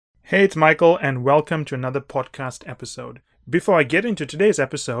Hey, it's Michael, and welcome to another podcast episode. Before I get into today's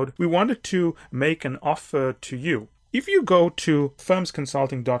episode, we wanted to make an offer to you. If you go to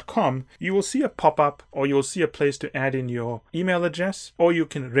firmsconsulting.com, you will see a pop-up or you'll see a place to add in your email address, or you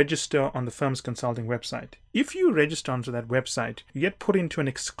can register on the Firms Consulting website. If you register onto that website, you get put into an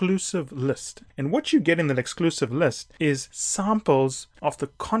exclusive list. And what you get in that exclusive list is samples of the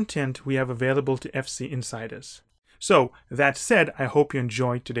content we have available to FC Insiders. So, that said, I hope you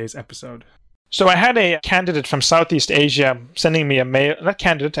enjoyed today's episode. So I had a candidate from Southeast Asia sending me a mail. Not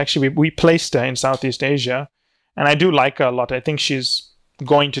candidate, actually, we placed her in Southeast Asia. And I do like her a lot. I think she's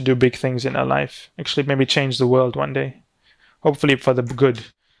going to do big things in her life. Actually, maybe change the world one day. Hopefully for the good.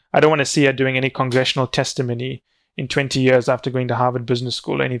 I don't want to see her doing any congressional testimony in 20 years after going to Harvard Business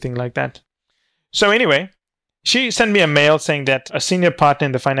School or anything like that. So anyway, she sent me a mail saying that a senior partner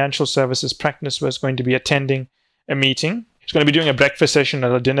in the financial services practice was going to be attending a meeting. She's going to be doing a breakfast session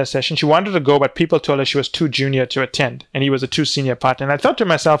or a dinner session. She wanted to go, but people told her she was too junior to attend, and he was a too senior partner. And I thought to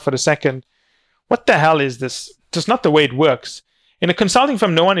myself for a second, what the hell is this? It's not the way it works. In a consulting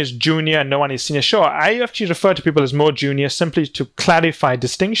firm, no one is junior and no one is senior. Sure, I actually refer to people as more junior simply to clarify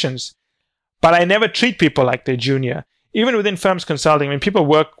distinctions, but I never treat people like they're junior. Even within Firms Consulting, I mean, people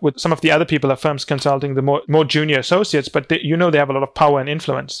work with some of the other people at Firms Consulting, the more junior associates, but they have a lot of power and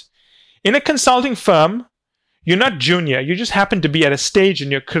influence. In a consulting firm, you're not junior. You just happen to be at a stage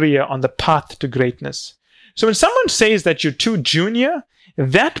in your career on the path to greatness. So when someone says that you're too junior,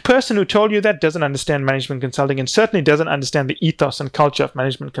 that person who told you that doesn't understand management consulting and certainly doesn't understand the ethos and culture of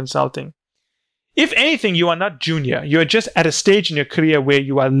management consulting. If anything, you are not junior. You're just at a stage in your career where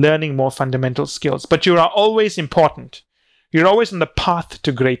you are learning more fundamental skills, but you are always important. You're always on the path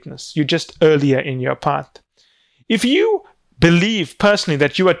to greatness. You're just earlier in your path. If you believe personally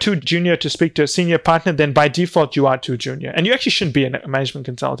that you are too junior to speak to a senior partner, then by default you are too junior. And you actually shouldn't be in a management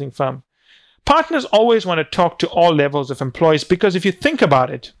consulting firm. Partners always want to talk to all levels of employees because if you think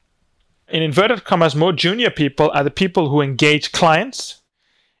about it, in inverted commas, more junior people are the people who engage clients,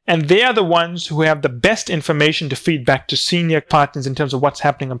 and they are the ones who have the best information to feed back to senior partners in terms of what's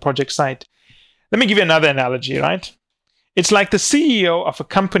happening on project site. Let me give you another analogy, right? It's like the CEO of a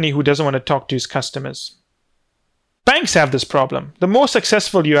company who doesn't want to talk to his customers. Banks have this problem. The more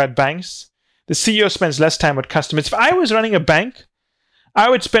successful you are at banks, the CEO spends less time with customers. If I was running a bank, I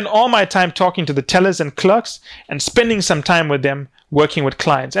would spend all my time talking to the tellers and clerks and spending some time with them working with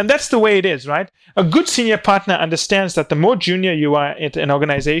clients. And that's the way it is, right? A good senior partner understands that the more junior you are at an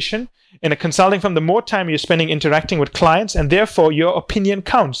organization, in a consulting firm, the more time you're spending interacting with clients, and therefore your opinion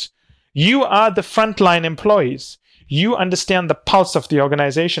counts. You are the frontline employees. You understand the pulse of the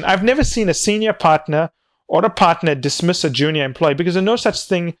organization. I've never seen a senior partner or a partner dismiss a junior employee because there's no such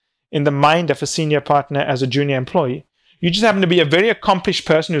thing in the mind of a senior partner as a junior employee. You just happen to be a very accomplished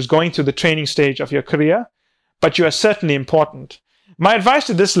person who's going through the training stage of your career, but you are certainly important. My advice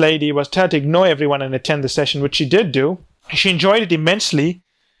to this lady was tell her to ignore everyone and attend the session, which she did do. She enjoyed it immensely,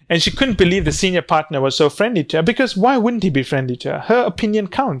 and she couldn't believe the senior partner was so friendly to her because why wouldn't he be friendly to her? Her opinion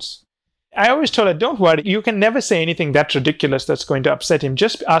counts. I always told her, don't worry, you can never say anything that ridiculous that's going to upset him.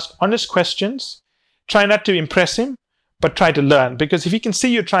 Just ask honest questions. Try not to impress him, but try to learn. Because if he can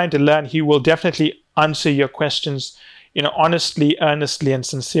see you trying to learn, he will definitely answer your questions, honestly, earnestly, and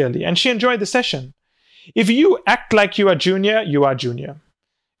sincerely. And she enjoyed the session. If you act like you are junior, you are junior.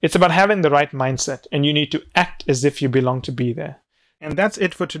 It's about having the right mindset, and you need to act as if you belong to be there. And that's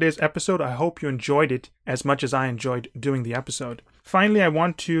it for today's episode. I hope you enjoyed it as much as I enjoyed doing the episode. Finally, I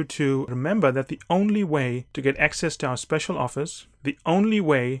want you to remember that the only way to get access to our special offers, the only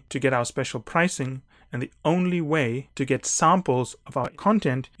way to get our special pricing, and the only way to get samples of our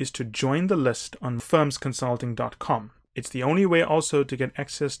content is to join the list on firmsconsulting.com. It's the only way also to get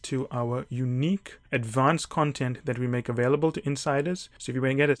access to our unique advanced content that we make available to insiders. So if you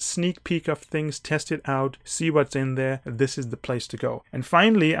want to get a sneak peek of things, test it out, see what's in there, this is the place to go. And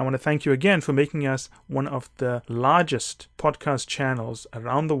finally, I want to thank you again for making us one of the largest podcast channels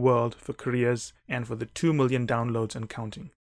around the world for careers and for the 2 million downloads and counting.